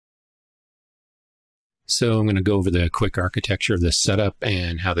So I'm going to go over the quick architecture of this setup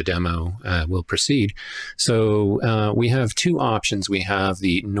and how the demo will proceed. So we have two options. We have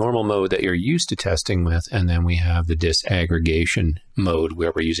the normal mode that you're used to testing with, and then we have the disaggregation mode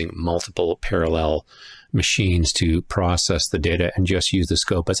where we're using multiple parallel machines to process the data and just use the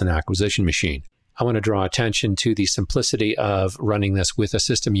scope as an acquisition machine. I want to draw attention to the simplicity of running this with a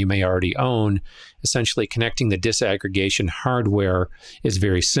system you may already own. Essentially, connecting the disaggregation hardware is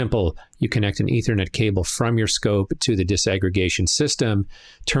very simple. You connect an Ethernet cable from your scope to the disaggregation system,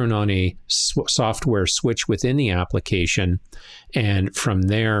 turn on a software switch within the application, and from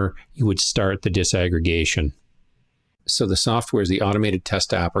there, you would start the disaggregation. So the software is the automated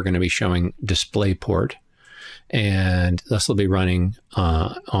test app. We're going to be showing Displayport, and this will be running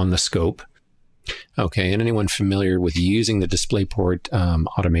on the scope. Okay, and anyone familiar with using the Displayport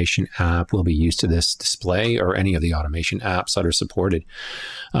automation app will be used to this display or any of the automation apps that are supported.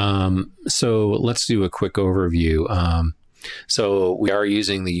 So let's do a quick overview. So we are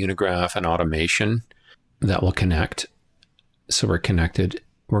using the Unigraph and automation that will connect. So we're connected.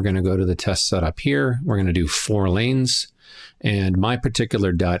 We're going to go to the test setup here. We're going to do 4 lanes. And my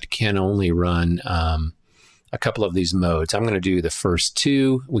particular DUT can only run a couple of these modes. I'm going to do the first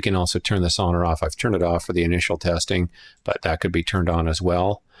 2. We can also turn this on or off. I've turned it off for the initial testing, but that could be turned on as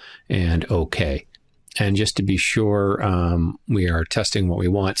well. And okay. And just to be sure, we are testing what we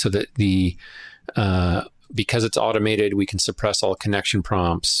want so that because it's automated, we can suppress all connection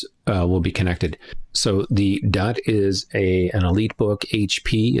prompts will be connected. So the DUT is an EliteBook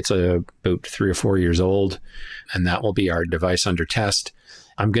HP. It's about 3 or 4 years old, and that will be our device under test.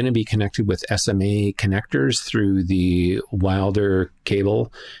 I'm going to be connected with SMA connectors through the Wilder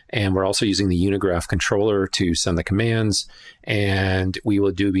cable, and we're also using the Unigraph controller to send the commands, and we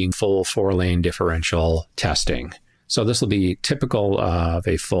will do being full 4-lane differential testing. So this will be typical of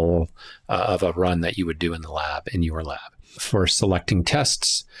a full of a run that you would do in the lab, in your lab. For selecting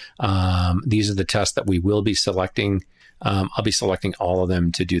tests, these are the tests that we will be selecting. I'll be selecting all of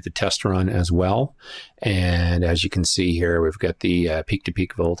them to do the test run as well. And as you can see here, we've got the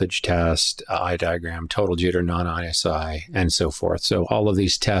peak-to-peak voltage test, eye diagram, total jitter, non-ISI, and so forth. So all of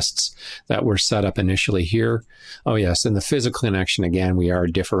these tests that were set up initially here. Oh yes, and the physical connection, again, we are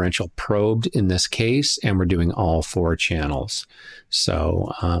differential probed in this case, and we're doing all 4 channels.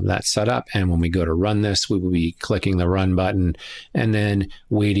 So that's set up, and when we go to run this, we will be clicking the run button and then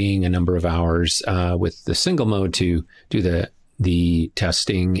waiting a number of hours with the single mode to do the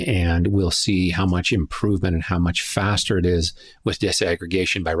testing, and we'll see how much improvement and how much faster it is with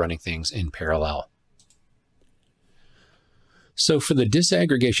disaggregation by running things in parallel. So for the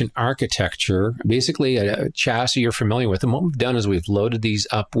disaggregation architecture, basically a chassis you're familiar with, and what we've done is we've loaded these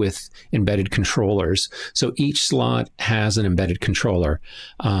up with embedded controllers. So each slot has an embedded controller.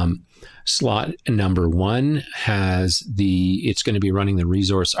 Slot number 1 has it's going to be running the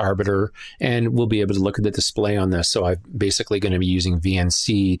resource arbiter, and we'll be able to look at the display on this. So I'm basically going to be using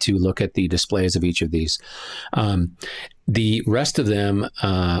VNC to look at the displays of each of these. The rest of them,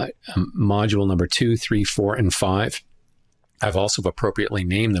 module number 2, 3, 4, and 5, I've also appropriately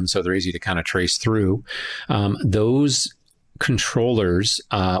named them so they're easy to kind of trace through. Those controllers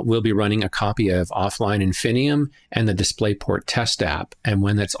will be running a copy of Offline Infinium and the Displayport test app. And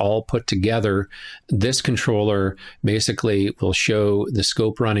when that's all put together, this controller basically will show the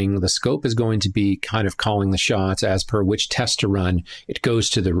scope running. The scope is going to be kind of calling the shots as per which test to run. It goes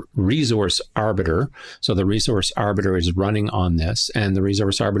to the resource arbiter. So the resource arbiter is running on this, and the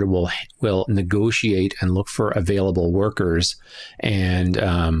resource arbiter will negotiate and look for available workers,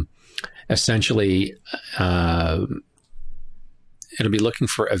 and essentially it'll be looking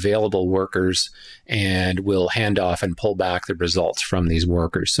for available workers, and we'll hand off and pull back the results from these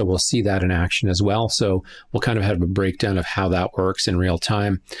workers. So we'll see that in action as well. So we'll kind of have a breakdown of how that works in real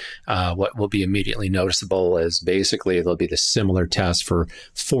time. What will be immediately noticeable is basically there'll be the similar test for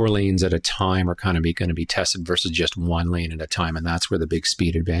 4 lanes at a time are kind of going to be tested versus just 1 lane at a time. And that's where the big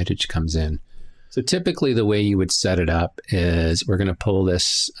speed advantage comes in. So typically the way you would set it up is we're going to pull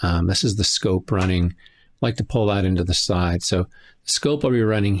this. This is the scope running. I like to pull that into the side. So scope will be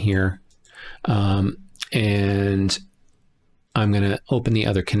running here, and I'm going to open the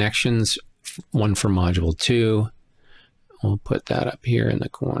other connections, one for module 2. We'll put that up here in the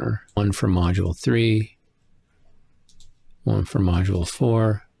corner. One for module 3, one for module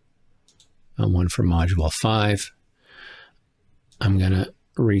 4, and one for module 5. I'm going to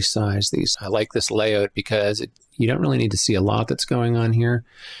resize these. I like this layout because you don't really need to see a lot that's going on here.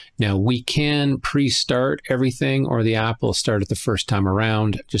 Now we can pre-start everything, or the app will start it the first time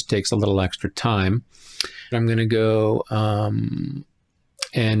around. It just takes a little extra time. I'm going to go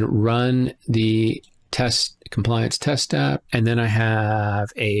and run the compliance test app, and then I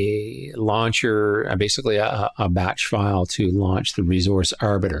have a launcher, basically a batch file to launch the resource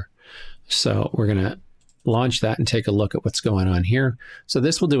arbiter. So we're going to launch that and take a look at what's going on here. So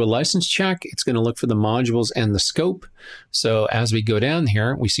this will do a license check. It's going to look for the modules and the scope. So as we go down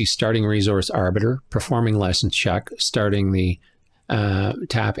here, we see starting resource arbiter, performing license check, starting the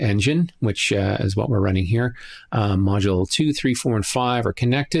tap engine, which is what we're running here. Module 2, 3, 4, and 5 are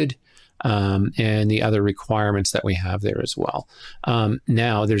connected. And the other requirements that we have there as well.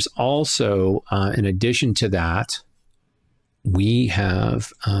 Now, there's also, in addition to that, we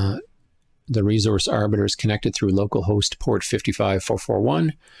have the resource arbiter is connected through localhost port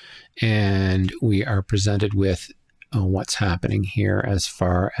 55441, and we are presented with what's happening here as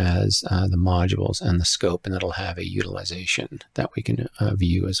far as the modules and the scope, and it'll have a utilization that we can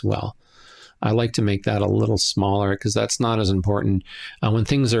view as well. I like to make that a little smaller because that's not as important. When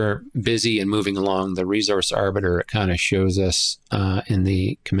things are busy and moving along, the resource arbiter kind of shows us in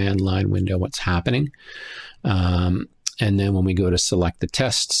the command line window what's happening. And then when we go to select the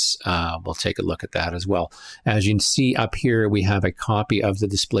tests, we'll take a look at that as well. As you can see up here, we have a copy of the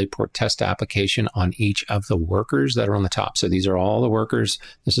Displayport test application on each of the workers that are on the top. So these are all the workers.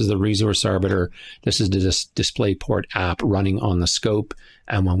 This is the resource arbiter. This is the Displayport app running on the scope.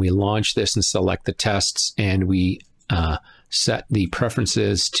 And when we launch this and select the tests, and we set the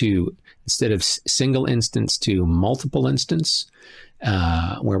preferences to, instead of single instance, to multiple instance,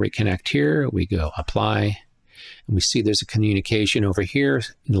 where we connect here, we go apply. And we see there's a communication over here,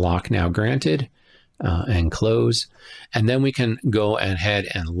 lock now granted, and close. And then we can go ahead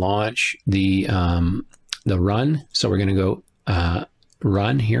and launch the run. So we're going to go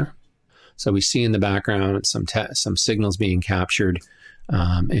run here. So we see in the background some signals being captured.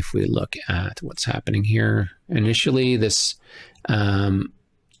 If we look at what's happening here, initially this,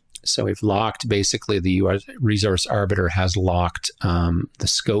 so we've locked, basically the resource arbiter has locked the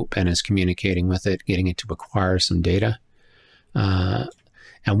scope and is communicating with it, getting it to acquire some data. And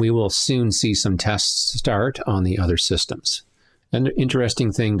we will soon see some tests start on the other systems. An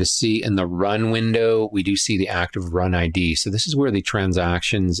interesting thing to see in the run window, we do see the active run ID. So this is where the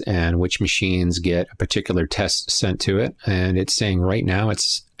transactions and which machines get a particular test sent to it. And it's saying right now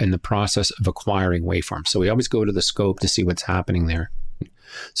it's in the process of acquiring waveforms. So we always go to the scope to see what's happening there.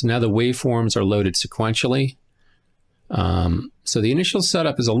 So now the waveforms are loaded sequentially. So the initial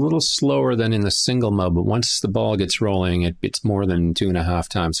setup is a little slower than in the single mode, but once the ball gets rolling, it's more than 2.5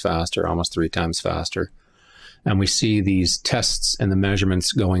 times faster, almost 3 times faster. And we see these tests and the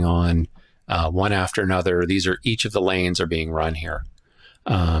measurements going on one after another. These are, each of the lanes are being run here.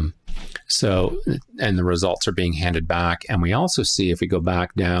 And the results are being handed back. And we also see, if we go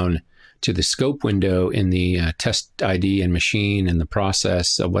back down to the scope window in the test ID and machine and the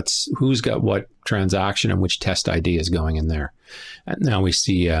process, who's got what transaction and which test ID is going in there. And now we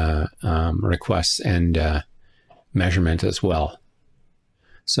see requests and measurement as well.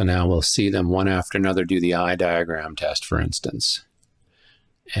 So now we'll see them one after another do the eye diagram test, for instance.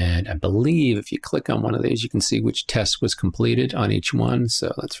 And I believe if you click on one of these, you can see which test was completed on each one.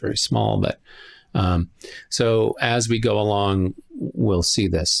 So that's very small, but so as we go along, we'll see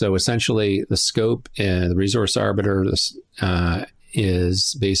this. So essentially the scope and the resource arbiter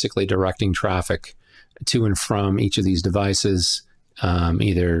is basically directing traffic to and from each of these devices,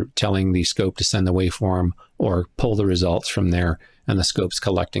 either telling the scope to send the waveform or pull the results from there, and the scope's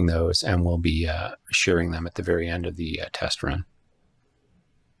collecting those, and we'll be sharing them at the very end of the test run.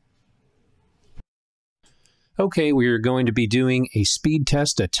 Okay, we're going to be doing a speed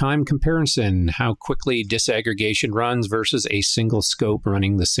test, a time comparison, how quickly disaggregation runs versus a single scope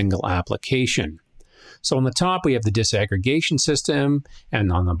running the single application. So on the top, we have the disaggregation system,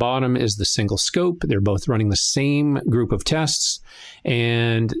 and on the bottom is the single scope. They're both running the same group of tests,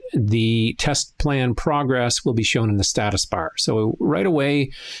 and the test plan progress will be shown in the status bar. So right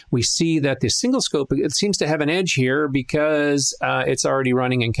away, we see that the single scope, it seems to have an edge here because it's already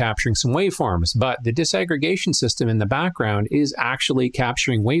running and capturing some waveforms, but the disaggregation system in the background is actually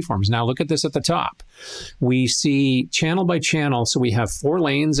capturing waveforms. Now look at this at the top. We see channel by channel, so we have 4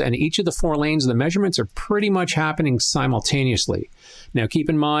 lanes, and each of the 4 lanes, the measurements are pretty much happening simultaneously. Now keep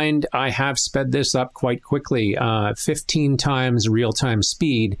in mind, I have sped this up quite quickly, 15 times real-time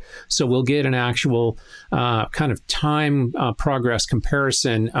speed, so we'll get an actual kind of time progress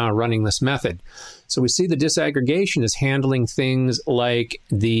comparison running this method. So we see the disaggregation is handling things like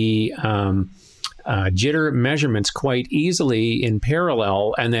the jitter measurements quite easily in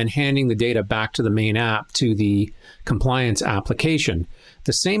parallel, and then handing the data back to the main app, to the compliance application.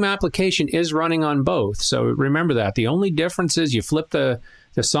 The same application is running on both, so remember that. The only difference is you flip the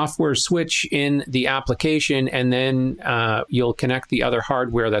the software switch in the application, and then you'll connect the other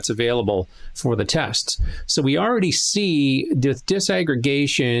hardware that's available for the tests. So we already see with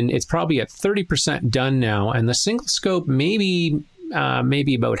disaggregation, it's probably at 30% done now, and the single scope maybe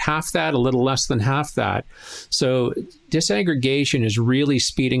about half that, a little less than half that. So disaggregation is really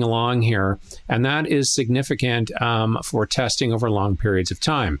speeding along here, and that is significant for testing over long periods of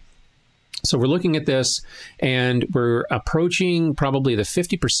time. So we're looking at this, and we're approaching probably the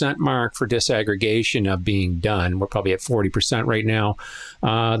 50% mark for disaggregation of being done. We're probably at 40% right now.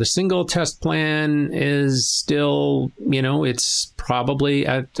 The single test plan is still, it's probably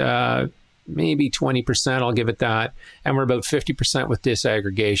at maybe 20%, I'll give it that. And we're about 50% with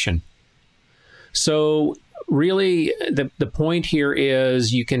disaggregation. So really, the point here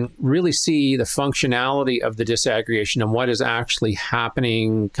is you can really see the functionality of the disaggregation and what is actually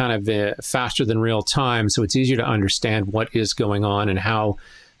happening kind of faster than real time. So it's easier to understand what is going on and how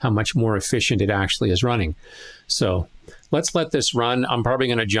much more efficient it actually is running. So let's let this run. I'm probably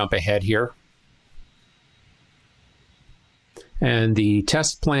going to jump ahead here. And the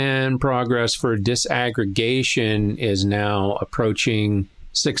test plan progress for disaggregation is now approaching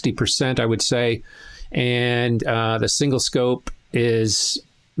 60%, I would say. And the single scope is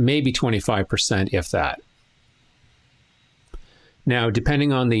maybe 25%, if that. Now,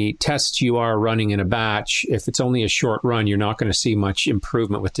 depending on the tests you are running in a batch, if it's only a short run, you're not going to see much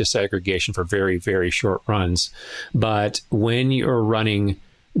improvement with disaggregation for very, very short runs. But when you're running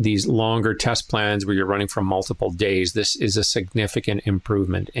these longer test plans where you're running for multiple days, this is a significant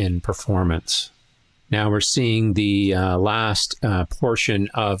improvement in performance. Now we're seeing the last portion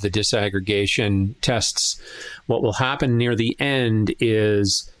of the disaggregation tests. What will happen near the end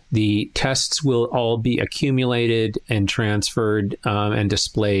is the tests will all be accumulated and transferred and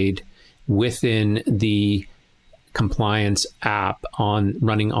displayed within the compliance app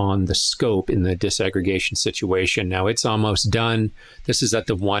running on the scope in the disaggregation situation. Now it's almost done. This is at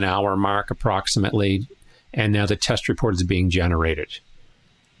the 1 hour mark approximately, and now the test report is being generated.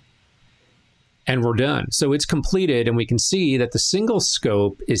 And we're done. So it's completed, and we can see that the single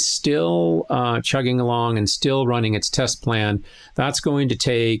scope is still chugging along and still running its test plan. That's going to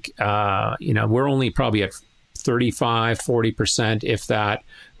take, we're only probably at 35, 40%, if that,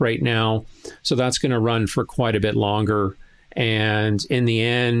 right now. So that's going to run for quite a bit longer. And in the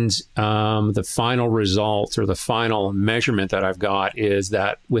end, the final result or the final measurement that I've got is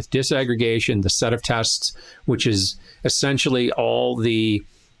that with disaggregation, the set of tests, which is essentially all the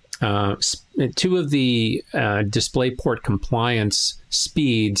two of the Displayport Compliance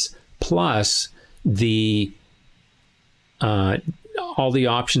speeds plus the all the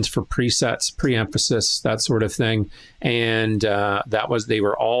options for presets, pre-emphasis, that sort of thing. And they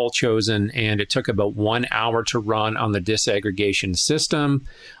were all chosen, and it took about 1 hour to run on the disaggregation system.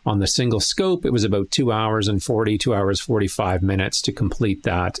 On the single scope, it was about 2 hours 45 minutes to complete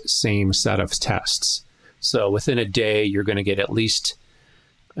that same set of tests. So within a day, you're going to get at least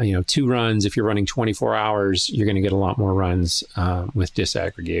 2 runs. If you're running 24 hours, you're going to get a lot more runs with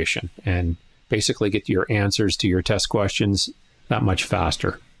disaggregation and basically get your answers to your test questions that much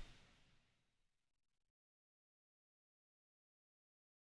faster.